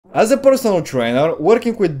As a personal trainer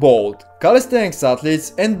working with both calisthenics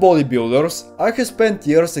athletes and bodybuilders, I have spent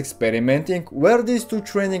years experimenting where these two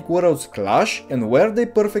training worlds clash and where they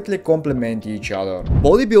perfectly complement each other.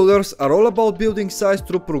 Bodybuilders are all about building size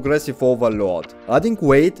through progressive overload, adding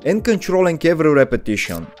weight and controlling every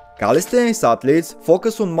repetition. Calisthenics athletes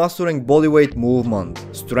focus on mastering bodyweight movement,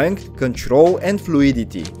 strength, control and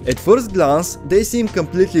fluidity. At first glance, they seem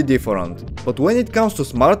completely different, but when it comes to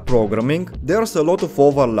smart programming, there's a lot of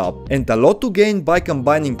overlap and a lot to gain by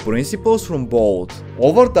combining principles from both.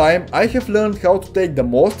 Over time, I have learned how to take the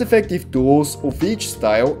most effective tools of each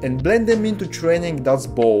style and blend them into training that's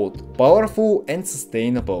both powerful and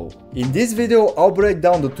sustainable. In this video, I'll break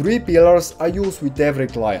down the 3 pillars I use with every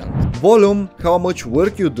client. Volume, how much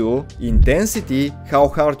work you do, intensity, how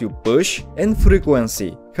hard you push, and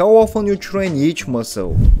frequency, how often you train each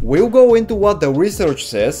muscle. We'll go into what the research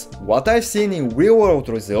says, what I've seen in real-world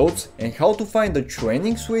results, and how to find the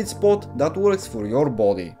training sweet spot that works for your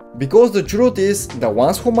body. Because the truth is, the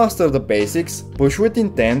ones who master the basics, push with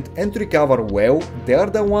intent and recover well, they're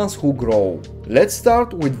the ones who grow. Let's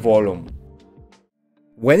start with volume.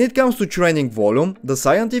 When it comes to training volume, the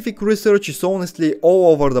scientific research is honestly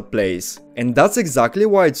all over the place. And that's exactly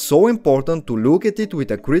why it's so important to look at it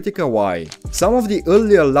with a critical eye. Some of the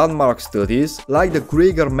earlier landmark studies, like the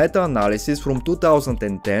Krieger meta-analysis from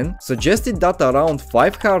 2010, suggested that around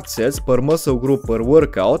 5 hard sets per muscle group per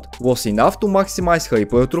workout was enough to maximize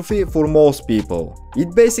hypertrophy for most people.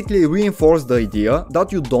 It basically reinforced the idea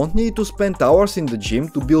that you don't need to spend hours in the gym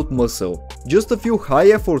to build muscle. Just a few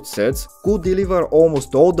high-effort sets could deliver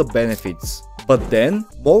almost all the benefits. But then,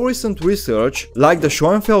 more recent research, like the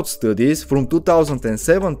Schoenfeld studies from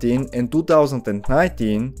 2017 and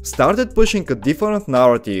 2019, started pushing a different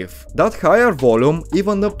narrative, that higher volume,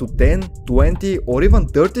 even up to 10, 20 or even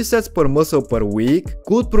 30 sets per muscle per week,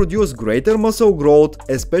 could produce greater muscle growth,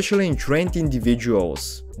 especially in trained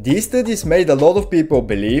individuals. These studies made a lot of people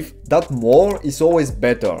believe that more is always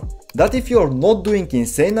better, that if you're not doing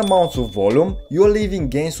insane amounts of volume, you're leaving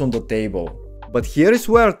gains on the table. But here is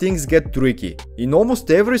where things get tricky. In almost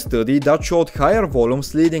every study that showed higher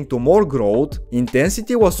volumes leading to more growth,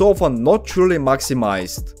 intensity was often not truly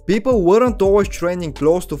maximized. People weren't always training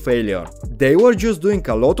close to failure. They were just doing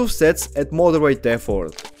a lot of sets at moderate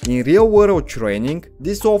effort. In real-world training,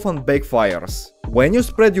 this often backfires. When you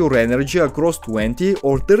spread your energy across 20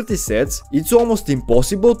 or 30 sets, it's almost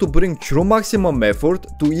impossible to bring true maximum effort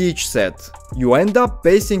to each set. You end up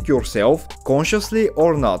pacing yourself, consciously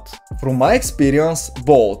or not. From my experience,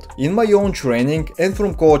 both in my own training and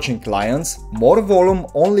from coaching clients, more volume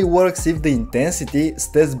only works if the intensity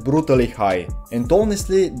stays brutally high. And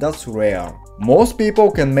honestly, that's rare. Most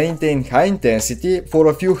people can maintain high intensity for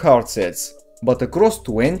a few hard sets, but across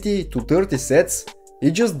 20 to 30 sets,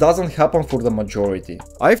 it just doesn't happen for the majority.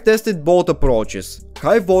 I've tested both approaches,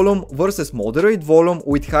 high volume versus moderate volume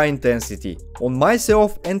with high intensity, on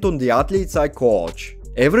myself and on the athletes I coach.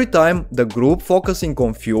 Every time, the group focusing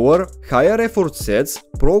on fewer, higher effort sets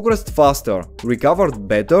progressed faster, recovered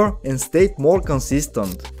better and stayed more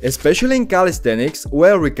consistent. Especially in calisthenics,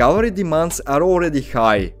 where recovery demands are already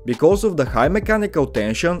high, because of the high mechanical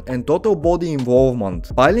tension and total body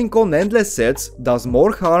involvement. Piling on endless sets does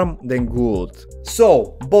more harm than good.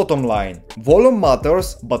 So, bottom line, volume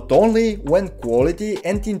matters, but only when quality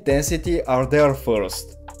and intensity are there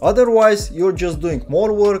first. Otherwise, you're just doing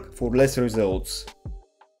more work for less results.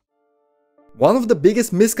 One of the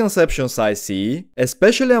biggest misconceptions I see,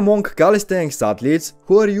 especially among calisthenics athletes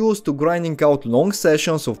who are used to grinding out long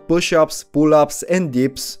sessions of push-ups, pull-ups and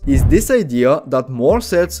dips, is this idea that more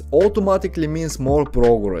sets automatically means more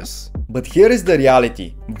progress. But here is the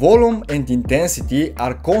reality. Volume and intensity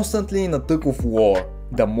are constantly in a tug of war.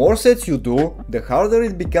 The more sets you do, the harder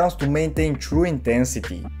it becomes to maintain true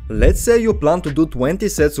intensity. Let's say you plan to do 20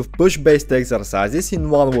 sets of push-based exercises in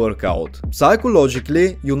one workout.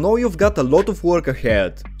 Psychologically, you know you've got a lot of work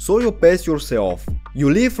ahead, so you pace yourself. You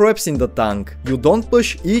leave reps in the tank. You don't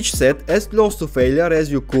push each set as close to failure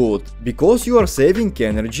as you could, because you are saving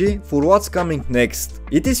energy for what's coming next.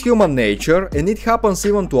 It is human nature and it happens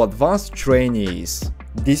even to advanced trainees.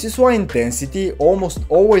 This is why intensity almost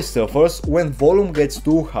always suffers when volume gets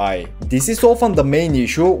too high. This is often the main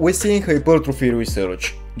issue we see in hypertrophy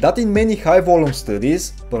research, that in many high volume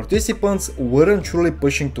studies, participants weren't truly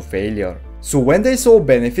pushing to failure. So when they saw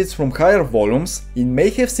benefits from higher volumes, it may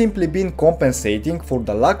have simply been compensating for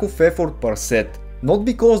the lack of effort per set, not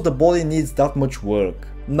because the body needs that much work.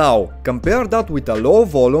 Now, compare that with a low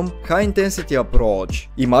volume, high intensity approach.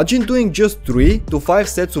 Imagine doing just 3 to 5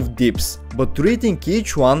 sets of dips, but treating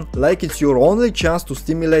each one like it's your only chance to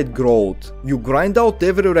stimulate growth. You grind out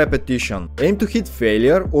every repetition, aim to hit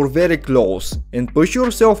failure or very close, and push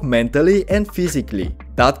yourself mentally and physically.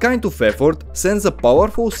 That kind of effort sends a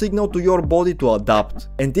powerful signal to your body to adapt,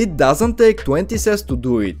 and it doesn't take 20 sets to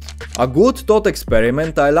do it. A good thought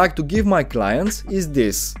experiment I like to give my clients is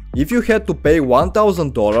this. If you had to pay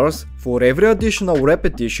 $1,000 for every additional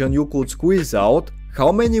repetition you could squeeze out, how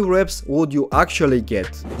many reps would you actually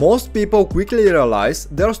get? Most people quickly realize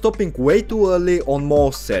they're stopping way too early on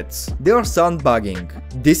most sets. They're sandbagging.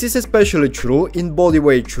 This is especially true in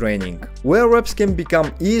bodyweight training, where reps can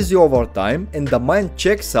become easy over time and the mind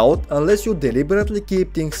checks out unless you deliberately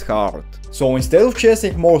keep things hard. So instead of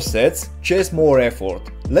chasing more sets, chase more effort.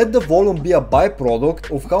 Let the volume be a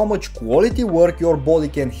byproduct of how much quality work your body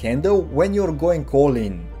can handle when you're going all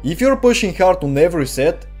in. If you're pushing hard on every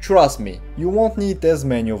set, trust me, you won't need as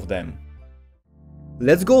many of them.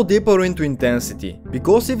 Let's go deeper into intensity,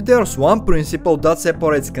 because if there's one principle that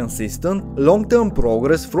separates consistent, long-term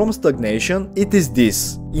progress from stagnation, it is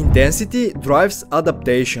this. Intensity drives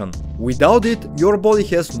adaptation. Without it, your body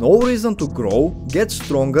has no reason to grow, get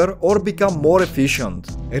stronger, or become more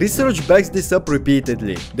efficient. Research backs this up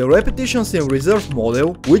repeatedly. The repetitions in reserve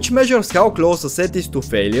model, which measures how close a set is to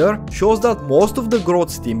failure, shows that most of the growth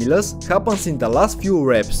stimulus happens in the last few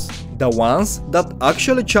reps, the ones that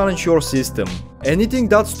actually challenge your system. Anything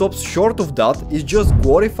that stops short of that is just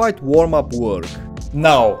glorified warm-up work.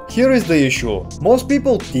 Now, here is the issue. Most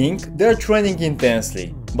people think they're training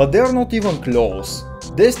intensely, but they're not even close.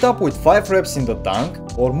 They stop with 5 reps in the tank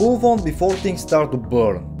or move on before things start to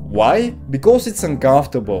burn. Why? Because it's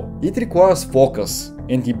uncomfortable. It requires focus.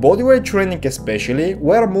 And in bodyweight training especially,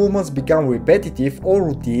 where movements become repetitive or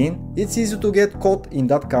routine, it's easy to get caught in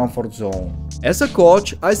that comfort zone. As a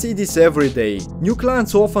coach, I see this every day. New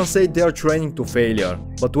clients often say they're training to failure,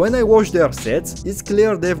 but when I watch their sets, it's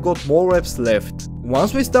clear they've got more reps left.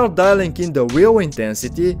 Once we start dialing in the real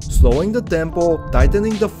intensity, slowing the tempo,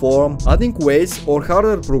 tightening the form, adding weights or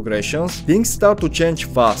harder progressions, things start to change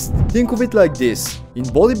fast. Think of it like this. In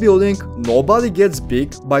bodybuilding, nobody gets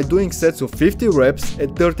big by doing sets of 50 reps at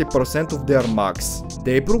 30% of their max.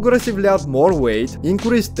 They progressively add more weight,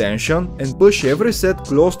 increase tension, and push every set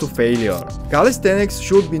close to failure. Calisthenics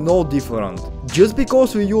should be no different. Just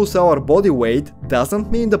because we use our body weight doesn't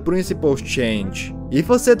mean the principles change. If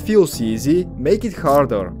a set feels easy, make it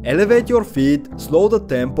harder. Elevate your feet, slow the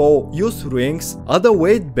tempo, use rings, add a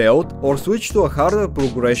weight belt or switch to a harder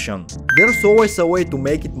progression. There's always a way to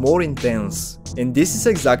make it more intense. And this is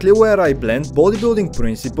exactly where I blend bodybuilding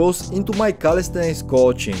principles into my calisthenics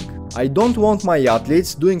coaching. I don't want my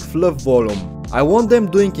athletes doing fluff volume. I want them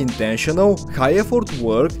doing intentional, high effort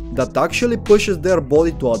work that actually pushes their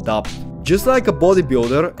body to adapt. Just like a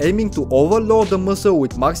bodybuilder aiming to overload the muscle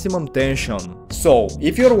with maximum tension. So,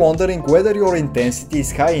 if you're wondering whether your intensity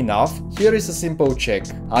is high enough, here is a simple check.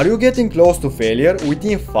 Are you getting close to failure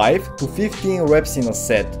within 5 to 15 reps in a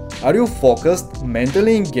set? Are you focused,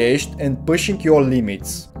 mentally engaged and pushing your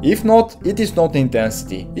limits? If not, it is not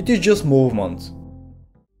intensity, it is just movement.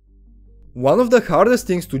 One of the hardest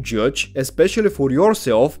things to judge, especially for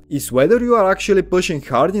yourself, is whether you are actually pushing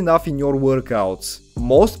hard enough in your workouts.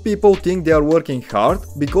 Most people think they are working hard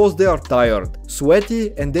because they are tired,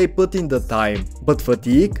 sweaty and they put in the time. But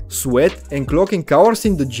fatigue, sweat and clocking hours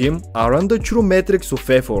in the gym aren't the true metrics of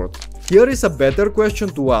effort. Here is a better question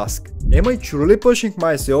to ask. Am I truly pushing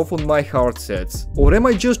myself on my hard sets? Or am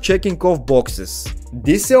I just checking off boxes?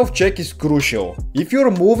 This self-check is crucial. If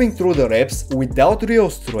you're moving through the reps without real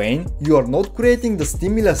strain, you are not creating the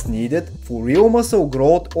stimulus needed for real muscle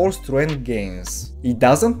growth or strength gains. It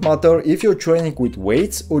doesn't matter if you're training with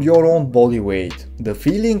weights or your own body weight. The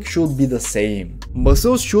feeling should be the same.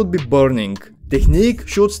 Muscles should be burning. Technique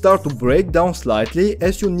should start to break down slightly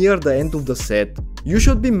as you near the end of the set. You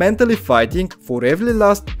should be mentally fighting for every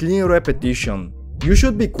last clean repetition. You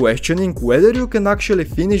should be questioning whether you can actually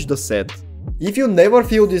finish the set. If you never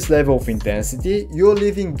feel this level of intensity, you're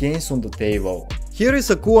leaving gains on the table. Here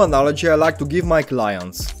is a cool analogy I like to give my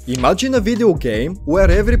clients. Imagine a video game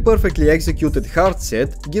where every perfectly executed hard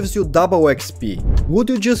set gives you double XP. Would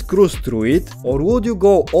you just cruise through it, or would you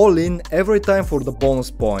go all in every time for the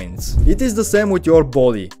bonus points? It is the same with your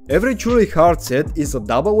body. Every truly hard set is a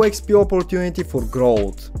double XP opportunity for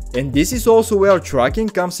growth. And this is also where tracking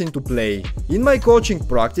comes into play. In my coaching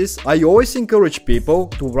practice, I always encourage people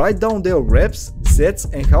to write down their reps, sets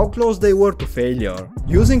and how close they were to failure,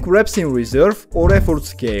 using reps in reserve or effort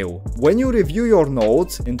scale. When you review your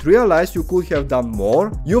notes and realize you could have done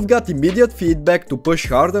more, you've got immediate feedback to push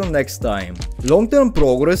harder next time. Long-term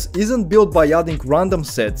progress isn't built by adding random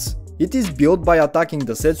sets. It is built by attacking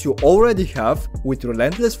the sets you already have with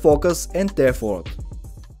relentless focus and effort.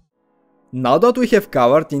 Now that we have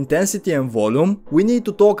covered intensity and volume, we need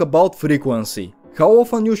to talk about frequency. How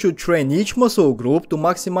often you should train each muscle group to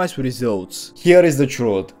maximize results. Here is the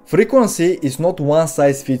truth. Frequency is not one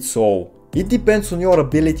size fits all. It depends on your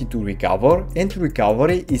ability to recover, and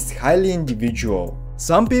recovery is highly individual.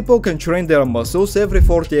 Some people can train their muscles every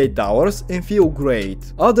 48 hours and feel great.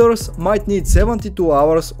 Others might need 72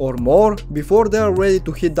 hours or more before they are ready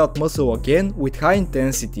to hit that muscle again with high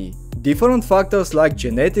intensity. Different factors like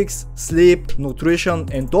genetics, sleep, nutrition,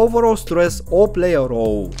 and overall stress all play a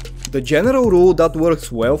role. The general rule that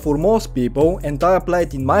works well for most people, and I apply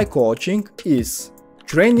it in my coaching, is: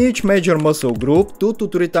 train each major muscle group 2 to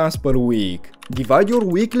 3 times per week. Divide your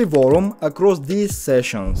weekly volume across these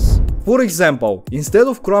sessions. For example, instead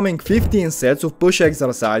of cramming 15 sets of push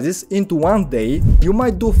exercises into one day, you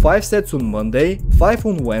might do 5 sets on Monday, 5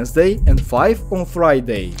 on Wednesday, and 5 on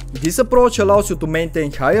Friday. This approach allows you to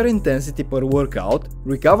maintain higher intensity per workout,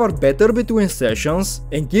 recover better between sessions,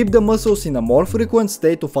 and keep the muscles in a more frequent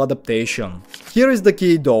state of adaptation. Here is the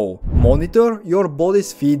key though: monitor your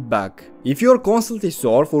body's feedback. If you're constantly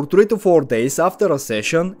sore for 3 to 4 days after a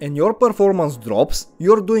session and your performance drops,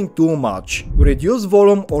 you're doing too much. Reduce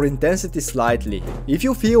volume or intensity slightly. If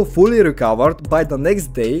you feel fully recovered by the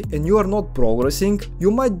next day and you are not progressing,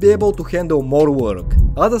 you might be able to handle more work.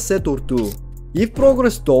 Add a set or two. If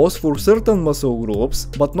progress stalls for certain muscle groups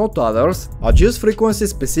but not others, adjust frequency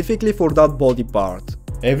specifically for that body part.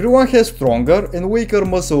 Everyone has stronger and weaker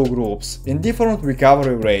muscle groups and different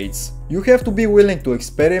recovery rates. You have to be willing to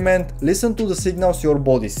experiment, listen to the signals your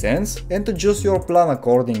body sends, and adjust your plan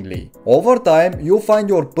accordingly. Over time, you'll find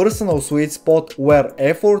your personal sweet spot where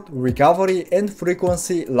effort, recovery, and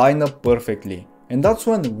frequency line up perfectly. And that's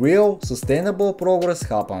when real, sustainable progress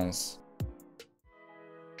happens.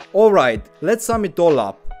 Alright, let's sum it all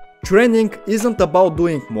up. Training isn't about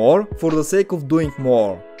doing more for the sake of doing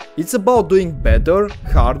more. It's about doing better,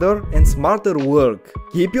 harder, and smarter work.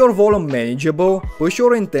 Keep your volume manageable, push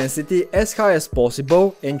your intensity as high as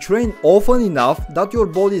possible, and train often enough that your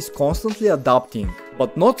body is constantly adapting,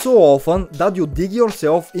 but not so often that you dig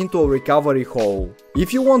yourself into a recovery hole.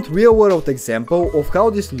 If you want real-world example of how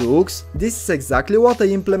this looks, this is exactly what I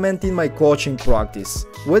implement in my coaching practice.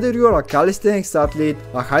 Whether you are a calisthenics athlete,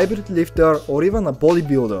 a hybrid lifter, or even a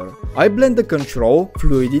bodybuilder, I blend the control,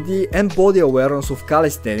 fluidity, and body awareness of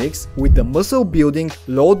calisthenics with the muscle building,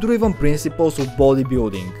 load-driven principles of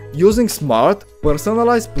bodybuilding, using smart,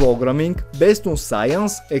 personalized programming based on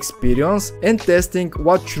science, experience, and testing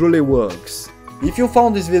what truly works. If you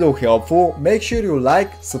found this video helpful, make sure you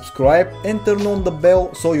like, subscribe, and turn on the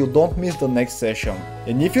bell so you don't miss the next session.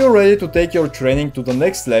 And if you're ready to take your training to the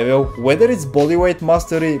next level, whether it's bodyweight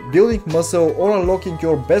mastery, building muscle, or unlocking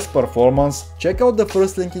your best performance, check out the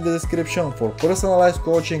first link in the description for personalized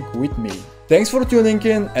coaching with me. Thanks for tuning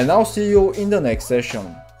in, and I'll see you in the next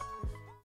session.